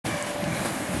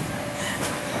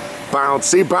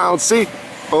Bouncy, bouncy.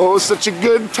 Oh, such a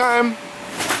good time.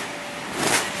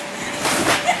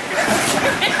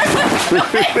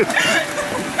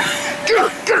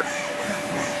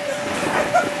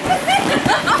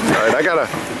 Alright,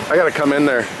 I gotta come in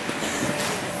there.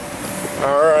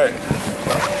 Alright.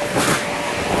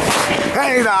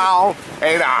 Hey now!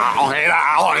 Hey now! Hey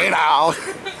now! Hey now!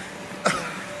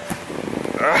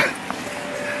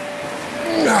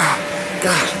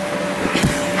 God.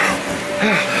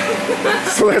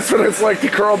 So that's what it's like to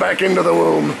crawl back into the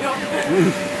womb.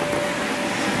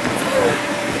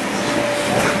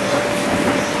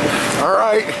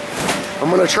 Alright, I'm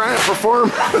gonna try and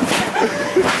perform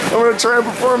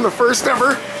the first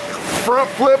ever front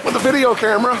flip with a video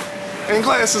camera and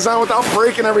glasses on without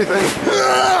breaking everything.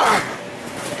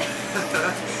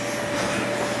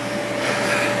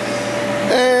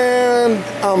 And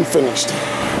I'm finished.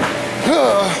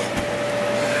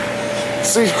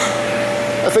 See,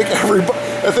 I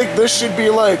think this should be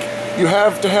like, you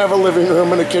have to have a living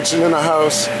room and a kitchen in a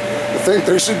house. I think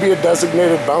there should be a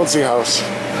designated bouncy house.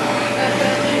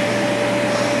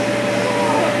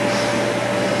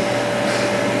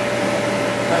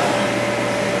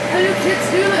 How do kids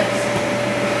do this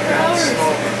for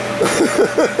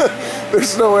hours?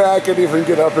 There's no way I could even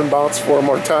get up and bounce 4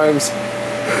 more times.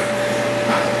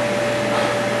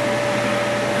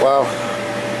 Wow.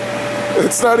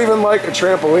 It's not even like a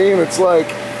trampoline, it's like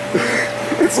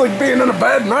being in a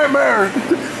bad nightmare.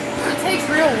 It takes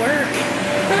real work.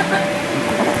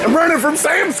 I'm running from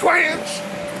Sam Squanch.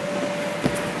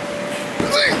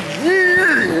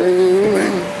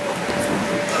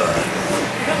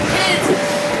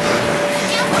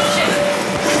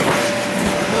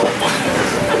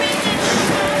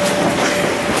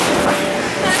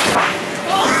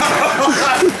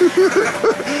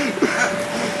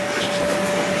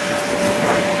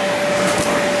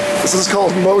 This is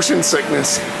called motion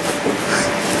sickness.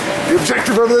 The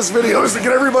objective of this video is to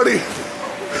get everybody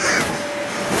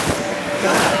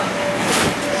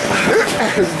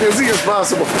as busy as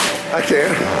possible. I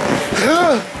can't.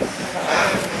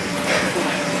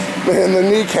 Man, the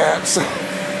kneecaps.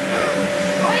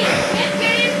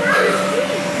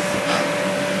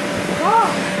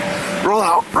 Roll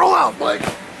out, Blake.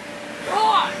 Roll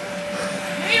on.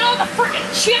 You ate all the frickin'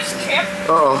 chips, Kip.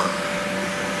 Uh-oh.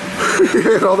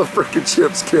 You ate all the frickin'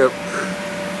 chips, Kip.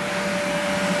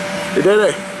 You did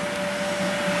it.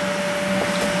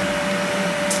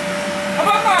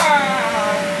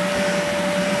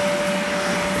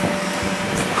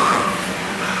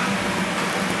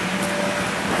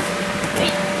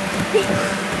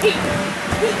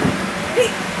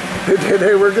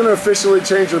 Hey, we're gonna officially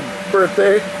change your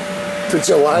birthday to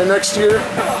July next year,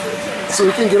 so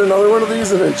we can get another one of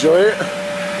these and enjoy it.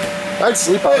 I'd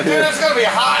sleep out here. Dude, it's gonna be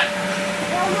hot.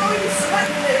 Hell no, you're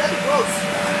sweating there. That'd be gross.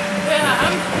 Yeah,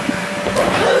 I'm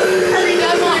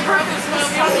definitely broke this one.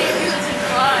 We don't need to do this in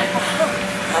July.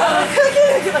 I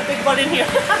can't get my big butt in here.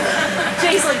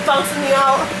 Jay's like bouncing me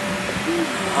out.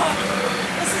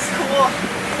 This is cool.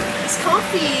 It's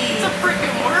comfy. It's a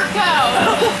freaking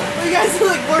workout. You guys are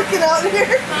like working out in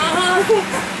here?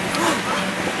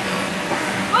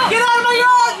 Get out of my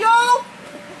yard, yo!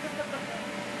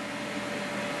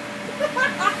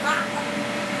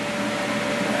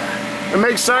 It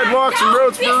makes sidewalks and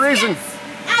roads for a reason.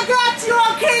 I got you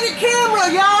on candid camera,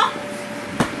 y'all!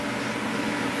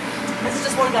 This is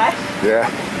just one guy? Yeah.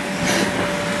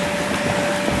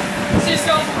 Just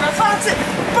go for us.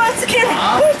 Bounce the camera!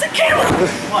 Bounce the camera!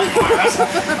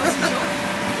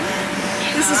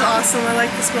 This is awesome. I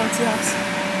like this bouncy house.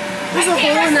 There's a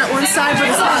hole in that one side, but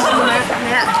it's not on the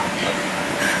mat.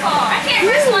 I can't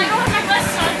wrestle. I don't have my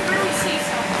glasses on. I can really see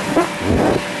something.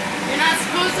 You're not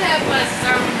supposed to have glasses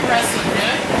on when you're wrestling,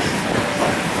 dude.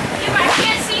 Yeah, but I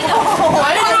can't see them. Oh,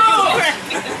 I don't know.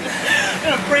 I'm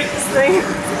gonna break this thing.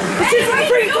 Hey, what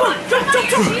are you doing? Jump.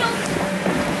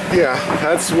 Yeah,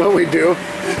 that's what we do.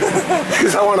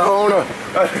 Because I want to own a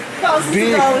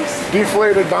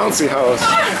deflated bouncy house.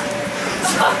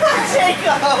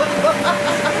 Jacob!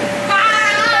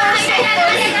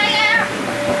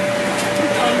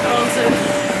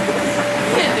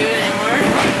 Can't do it anymore.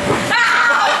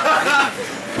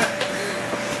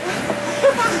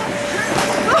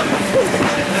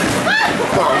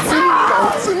 Bouncing.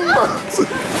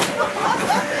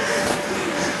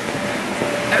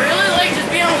 I really like just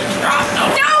being able to drop.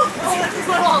 No! Oh, that's his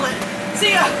little wallet.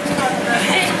 See ya!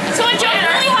 Someone jump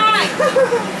really high!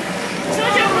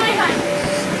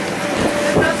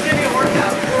 That's gonna be a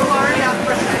workout. We're already out of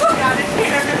breath. I got it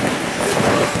here.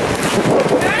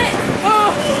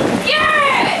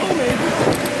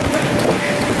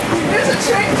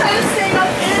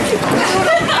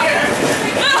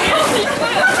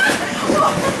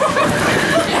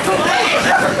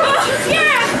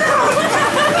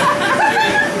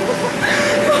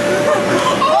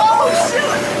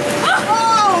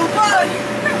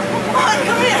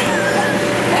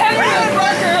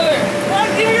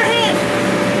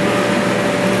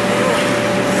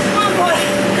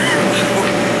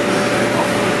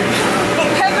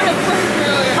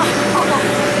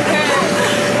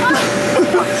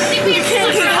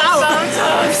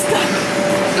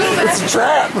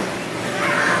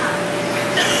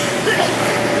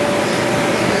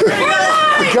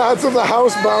 Gods of the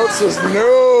house bounce says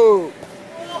no.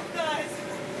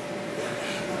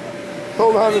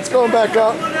 Hold on, it's going back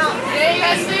up. Yeah, you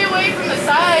gotta stay away from the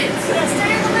sides.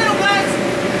 Stay in the middle, guys.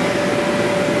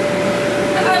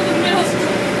 The middle's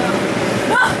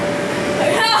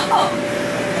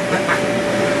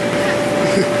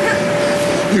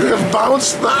You have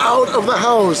bounced out of the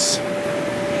house. Hey,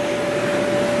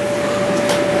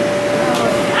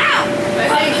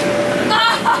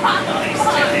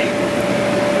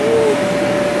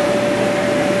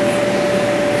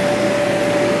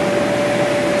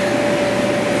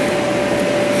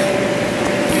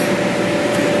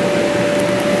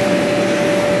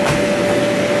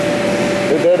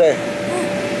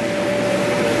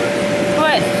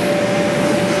 What?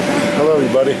 I love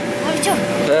you, buddy. Love you too.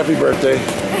 Happy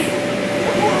birthday.